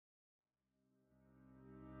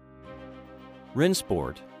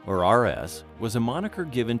Rennsport, or RS, was a moniker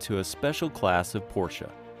given to a special class of Porsche.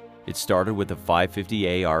 It started with the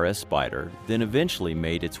 550A RS Spyder, then eventually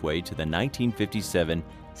made its way to the 1957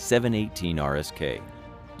 718 RSK,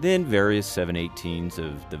 then various 718s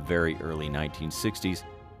of the very early 1960s,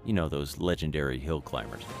 those legendary hill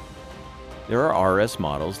climbers. There are RS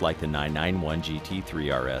models like the 991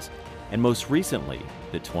 GT3 RS, and most recently,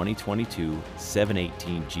 the 2022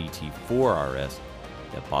 718 GT4 RS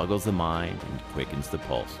that boggles the mind and quickens the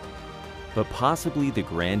pulse. But possibly the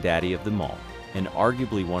granddaddy of them all, and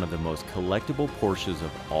arguably one of the most collectible Porsches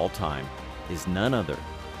of all time, is none other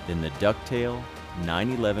than the Ducktail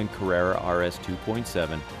 911 Carrera RS 2.7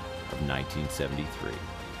 of 1973.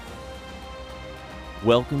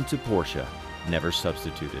 Welcome to Porsche, Never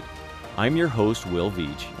Substituted. I'm your host, Will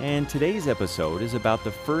Veach, and today's episode is about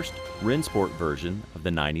the first Rennsport version of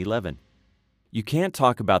the 911. You can't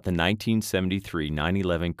talk about the 1973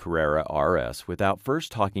 911 Carrera RS without first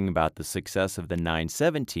talking about the success of the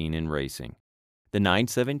 917 in racing. The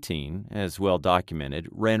 917, as well documented,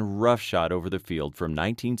 ran roughshod over the field from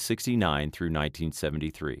 1969 through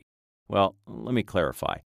 1973. Well, let me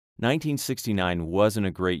clarify. 1969 wasn't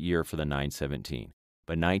a great year for the 917,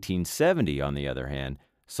 but 1970, on the other hand,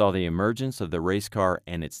 saw the emergence of the race car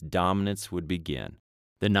and its dominance would begin.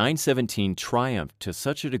 The 917 triumphed to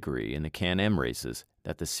such a degree in the Can-Am races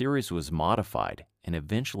that the series was modified and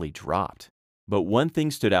eventually dropped. But one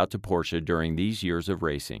thing stood out to Porsche during these years of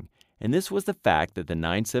racing, and this was the fact that the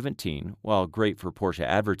 917, while great for Porsche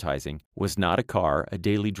advertising, was not a car a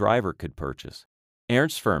daily driver could purchase.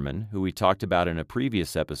 Ernst Fuhrman, who we talked about in a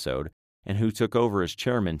previous episode and who took over as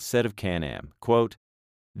chairman, said of Can-Am, quote,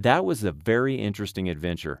 "That was a very interesting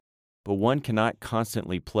adventure, but one cannot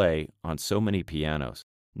constantly play on so many pianos.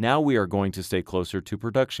 Now we are going to stay closer to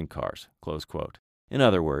production cars," close quote. In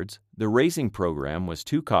other words, the racing program was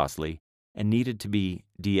too costly and needed to be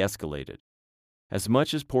de-escalated. As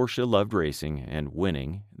much as Porsche loved racing and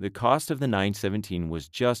winning, the cost of the 917 was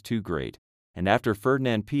just too great, and after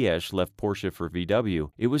Ferdinand Piëch left Porsche for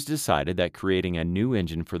VW, it was decided that creating a new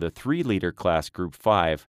engine for the 3-liter class Group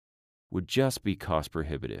 5 would just be cost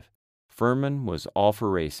prohibitive. Fuhrman was all for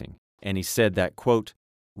racing, and he said that, quote,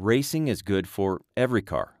 "Racing is good for every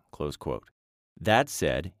car," close quote. That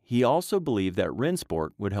said, he also believed that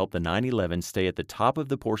Rennsport would help the 911 stay at the top of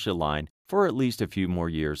the Porsche line for at least a few more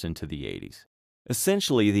years into the 80s.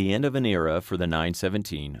 Essentially, the end of an era for the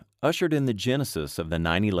 917 ushered in the genesis of the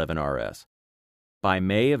 911 RS. By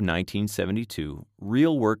May of 1972,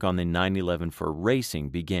 real work on the 911 for racing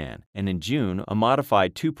began, and in June, a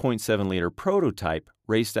modified 2.7-liter prototype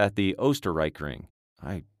raced at the Österreichring.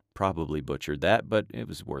 I probably butchered that, but it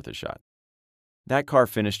was worth a shot. That car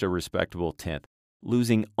finished a respectable 10th,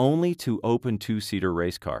 losing only to open 2-seater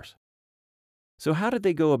race cars. So how did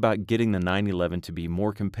they go about getting the 911 to be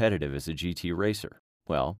more competitive as a GT racer?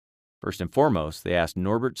 Well, first and foremost, they asked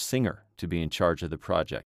Norbert Singer to be in charge of the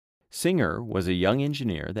project. Singer was a young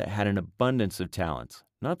engineer that had an abundance of talents,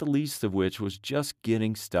 not the least of which was just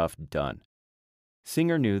getting stuff done.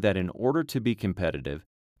 Singer knew that in order to be competitive,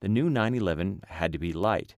 the new 911 had to be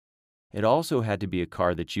light. It also had to be a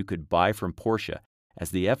car that you could buy from Porsche,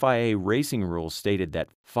 as the FIA racing rules stated that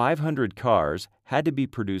 500 cars had to be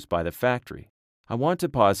produced by the factory. I want to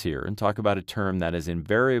pause here and talk about a term that is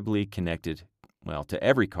invariably connected, to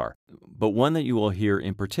every car, but one that you will hear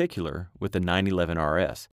in particular with the 911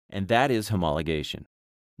 RS, and that is homologation.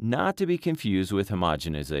 Not to be confused with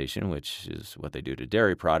homogenization, which is what they do to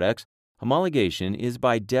dairy products. Homologation is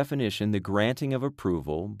by definition the granting of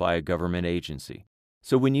approval by a government agency.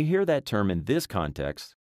 So when you hear that term in this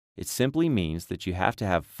context, it simply means that you have to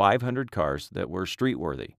have 500 cars that were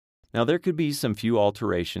street-worthy. Now, there could be some few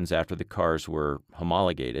alterations after the cars were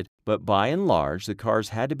homologated, but by and large, the cars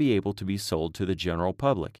had to be able to be sold to the general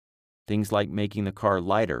public. Things like making the car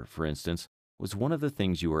lighter, for instance, was one of the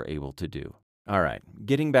things you were able to do. All right,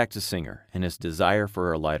 getting back to Singer and his desire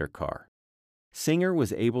for a lighter car. Singer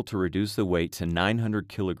was able to reduce the weight to 900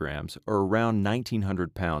 kilograms, or around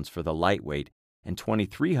 1,900 pounds for the lightweight and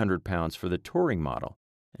 2,300 pounds for the touring model,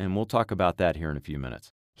 and we'll talk about that here in a few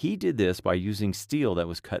minutes. He did this by using steel that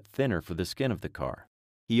was cut thinner for the skin of the car.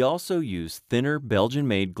 He also used thinner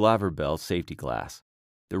Belgian-made Glaverbell safety glass.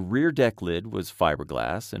 The rear deck lid was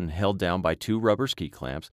fiberglass and held down by 2 rubber ski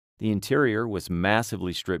clamps. The interior was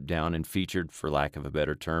massively stripped down and featured, for lack of a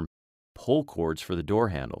better term, pull cords for the door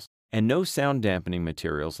handles, and no sound dampening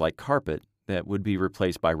materials like carpet that would be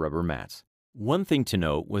replaced by rubber mats. One thing to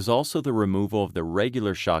note was also the removal of the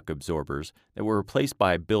regular shock absorbers that were replaced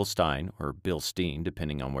by Bilstein, or Bilstein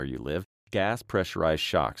depending on where you live, gas pressurized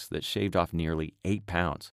shocks that shaved off nearly 8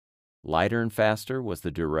 pounds. Lighter and faster was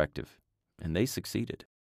the directive. and they succeeded.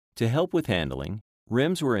 To help with handling,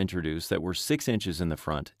 rims were introduced that were 6 inches in the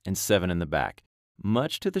front and 7 in the back,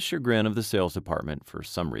 much to the chagrin of the sales department for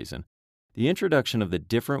some reason. The introduction of the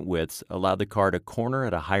different widths allowed the car to corner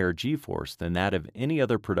at a higher G-force than that of any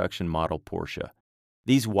other production model Porsche.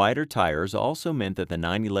 These wider tires also meant that the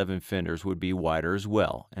 911 fenders would be wider as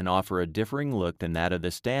well and offer a differing look than that of the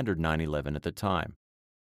standard 911 at the time.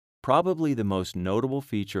 Probably the most notable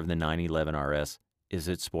feature of the 911 RS is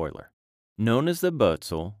its spoiler. Known as the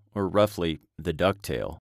Butzel, or roughly the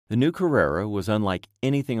ducktail, the new Carrera was unlike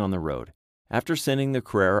anything on the road. After sending the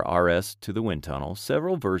Carrera RS to the wind tunnel,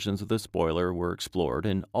 several versions of the spoiler were explored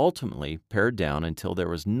and ultimately pared down until there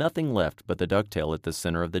was nothing left but the ducktail at the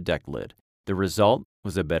center of the deck lid. The result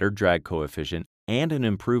was a better drag coefficient and an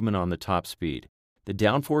improvement on the top speed. The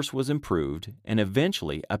downforce was improved, and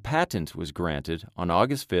eventually a patent was granted on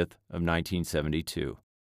August 5th of 1972.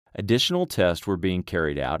 Additional tests were being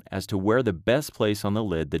carried out as to where the best place on the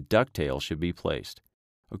lid the ducktail should be placed.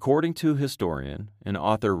 According to historian and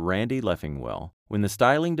author Randy Leffingwell, when the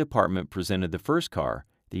styling department presented the first car,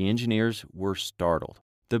 the engineers were startled.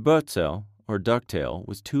 The Butzel, or ducktail,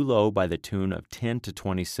 was too low by the tune of 10 to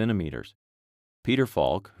 20 centimeters. Peter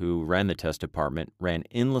Falk, who ran the test department, ran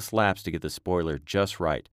endless laps to get the spoiler just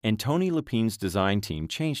right, and Tony Lepine's design team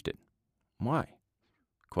changed it. Why?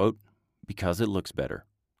 Quote, "Because it looks better."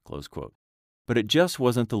 Close quote. But it just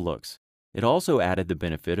wasn't the looks. It also added the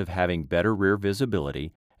benefit of having better rear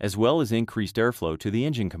visibility, as well as increased airflow to the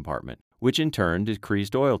engine compartment, which in turn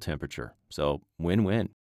decreased oil temperature. So, win-win.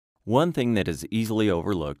 One thing that is easily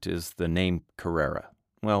overlooked is the name Carrera.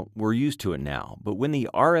 Well, we're used to it now, but when the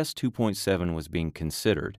RS 2.7 was being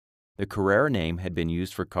considered, the Carrera name had been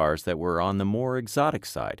used for cars that were on the more exotic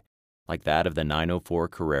side, like that of the 904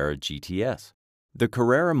 Carrera GTS. The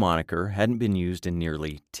Carrera moniker hadn't been used in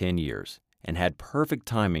nearly 10 years and had perfect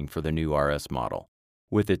timing for the new RS model.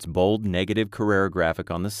 With its bold negative Carrera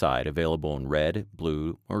graphic on the side available in red,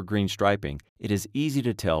 blue, or green striping, it is easy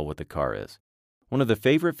to tell what the car is. One of the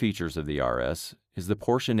favorite features of the RS is the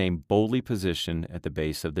Porsche name boldly positioned at the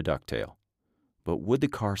base of the ducktail. But would the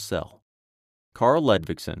car sell? Carl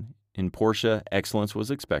Ludvigsen, in Porsche Excellence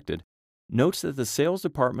Was Expected, notes that the sales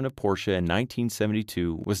department of Porsche in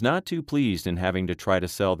 1972 was not too pleased in having to try to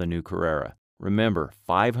sell the new Carrera. Remember,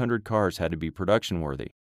 500 cars had to be production-worthy,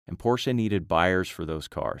 and Porsche needed buyers for those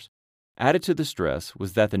cars. Added to the stress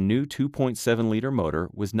was that the new 2.7-liter motor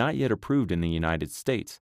was not yet approved in the United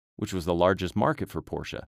States, which was the largest market for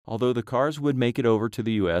Porsche, although the cars would make it over to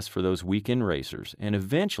the U.S. for those weekend racers and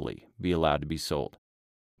eventually be allowed to be sold.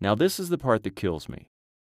 Now this is the part that kills me.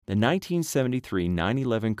 The 1973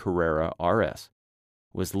 911 Carrera RS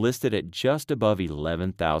was listed at just above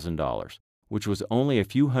 $11,000, which was only a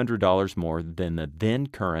few $100s more than the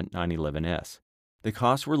then-current 911S. The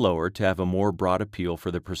costs were lowered to have a more broad appeal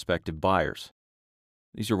for the prospective buyers.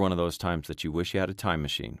 These are one of those times that you wish you had a time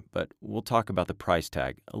machine, but we'll talk about the price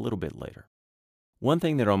tag a little bit later. One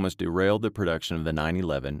thing that almost derailed the production of the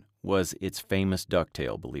 911 was its famous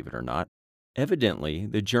ducktail, believe it or not. Evidently,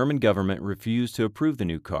 the German government refused to approve the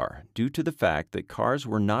new car due to the fact that cars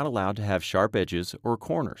were not allowed to have sharp edges or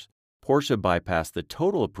corners. Porsche bypassed the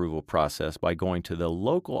total approval process by going to the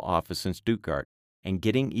local office in Stuttgart and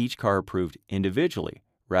getting each car approved individually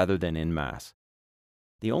rather than en masse.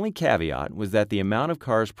 The only caveat was that the amount of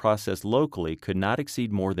cars processed locally could not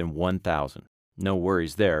exceed more than 1,000. No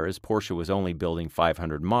worries there, as Porsche was only building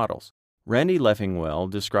 500 models. Randy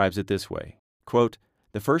Leffingwell describes it this way, quote,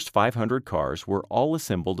 "The first 500 cars were all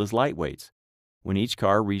assembled as lightweights. When each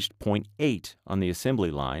car reached point 8 on the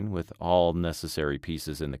assembly line, with all necessary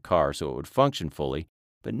pieces in the car so it would function fully,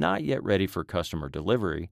 but not yet ready for customer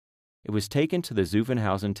delivery, it was taken to the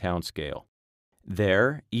Zuffenhausen town scale.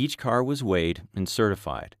 There, each car was weighed and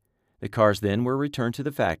certified. The cars then were returned to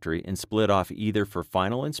the factory and split off either for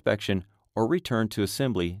final inspection or returned to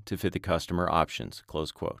assembly to fit the customer options."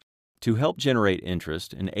 Close quote. To help generate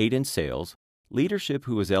interest and aid in sales, leadership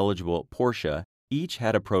who was eligible at Porsche each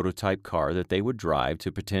had a prototype car that they would drive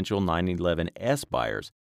to potential 911S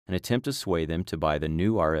buyers and attempt to sway them to buy the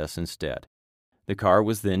new RS instead. The car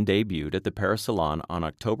was then debuted at the Paris Salon on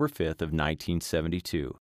October 5th of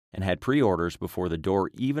 1972 and had pre-orders before the door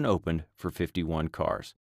even opened for 51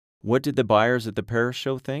 cars. What did the buyers at the Paris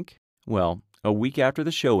show think? Well, a week after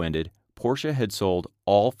the show ended, Porsche had sold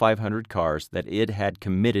all 500 cars that it had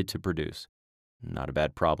committed to produce. Not a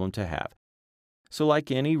bad problem to have. So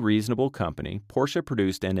like any reasonable company, Porsche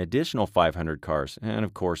produced an additional 500 cars and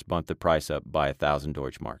of course bumped the price up by 1,000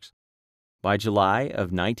 Deutschmarks. By July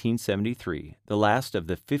of 1973, the last of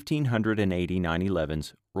the 1,580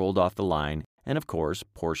 911s rolled off the line And of course,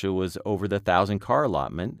 Porsche was over the 1,000-car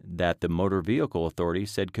allotment that the Motor Vehicle Authority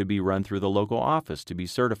said could be run through the local office to be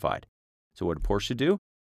certified. So what did Porsche do?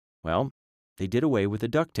 Well, they did away with the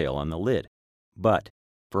ducktail on the lid. But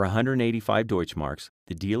for 185 Deutschmarks,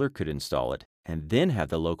 the dealer could install it and then have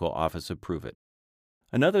the local office approve it.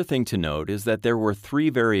 Another thing to note is that there were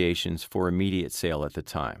 3 variations for immediate sale at the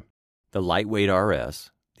time. The lightweight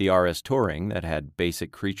RS, the RS Touring that had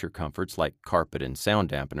basic creature comforts like carpet and sound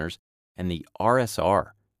dampeners, and the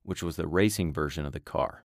RSR, which was the racing version of the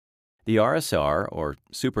car. The RSR, or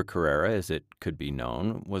Super Carrera as it could be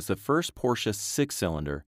known, was the first Porsche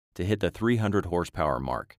 6-cylinder to hit the 300 horsepower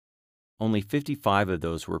mark. Only 55 of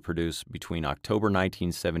those were produced between October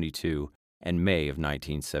 1972 and May of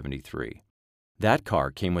 1973. That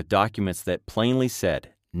car came with documents that plainly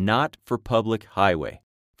said, "Not for public highway."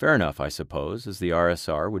 Fair enough, I suppose, as the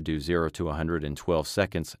RSR would do 0 to 100 in 12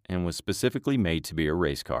 seconds and was specifically made to be a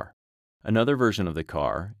race car. Another version of the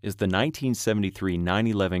car is the 1973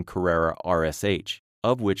 911 Carrera RSH,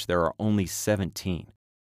 of which there are only 17.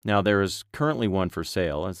 Now, there is currently one for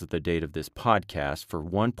sale, as of the date of this podcast, for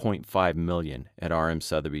 $1.5 million at R.M.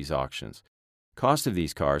 Sotheby's auctions. Cost of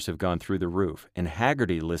these cars have gone through the roof, and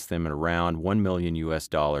Hagerty lists them at around $1 million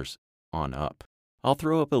on up. I'll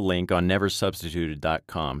throw up a link on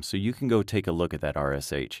neversubstituted.com so you can go take a look at that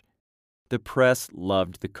RSH. The press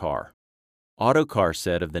loved the car. Autocar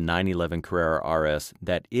said of the 911 Carrera RS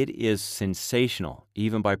that it is sensational,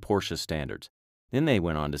 even by Porsche standards. Then they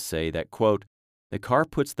went on to say that, quote, "The car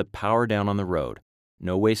puts the power down on the road.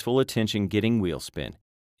 No wasteful attention getting wheel spin.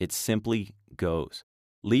 It simply goes.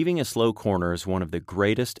 Leaving a slow corner is one of the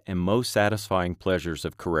greatest and most satisfying pleasures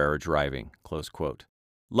of Carrera driving," close quote.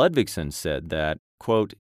 Ludvigsen said that,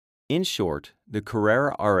 quote, "In short, the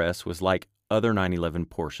Carrera RS was like other 911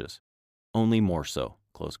 Porsches, only more so,"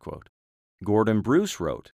 close quote. Gordon Bruce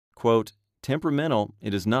wrote, quote, "Temperamental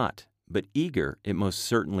it is not, but eager it most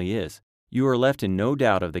certainly is. You are left in no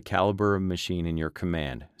doubt of the caliber of machine in your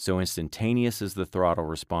command. So instantaneous is the throttle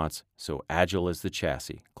response, so agile is the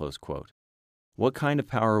chassis," close quote. What kind of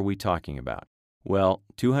power are we talking about? Well,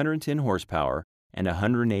 210 horsepower and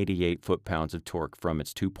 188 foot-pounds of torque from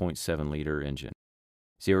its 2.7-liter engine.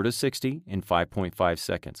 0 to 60 in 5.5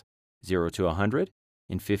 seconds, 0 to 100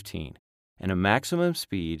 in 15, and a maximum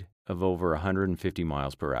speed of over 150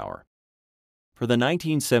 miles per hour. For the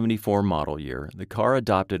 1974 model year, the car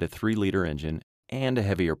adopted a 3-liter engine and a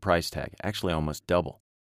heavier price tag, actually almost double.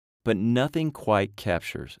 But nothing quite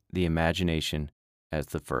captures the imagination as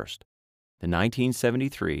the first. The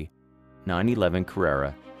 1973 911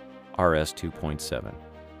 Carrera RS 2.7.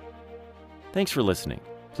 Thanks for listening.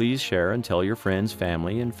 Please share and tell your friends,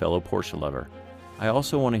 family, and fellow Porsche lover. I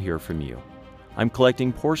also want to hear from you. I'm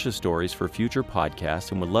collecting Porsche stories for future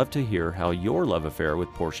podcasts and would love to hear how your love affair with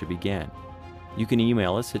Porsche began. You can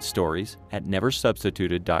email us at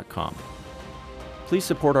stories@neversubstituted.com. Please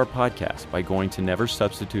support our podcast by going to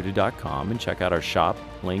neversubstituted.com and check out our shop,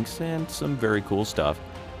 links, and some very cool stuff,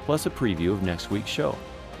 plus a preview of next week's show.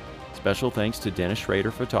 Special thanks to Dennis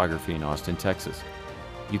Schrader Photography in Austin, Texas.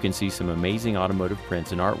 You can see some amazing automotive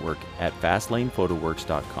prints and artwork at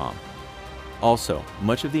fastlanephotoworks.com. Also,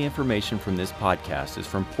 much of the information from this podcast is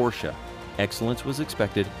from Porsche. Excellence was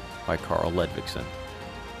expected by Carl Ludvigsen.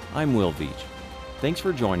 I'm Will Veach. Thanks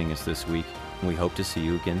for joining us this week, and we hope to see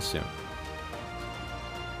you again soon.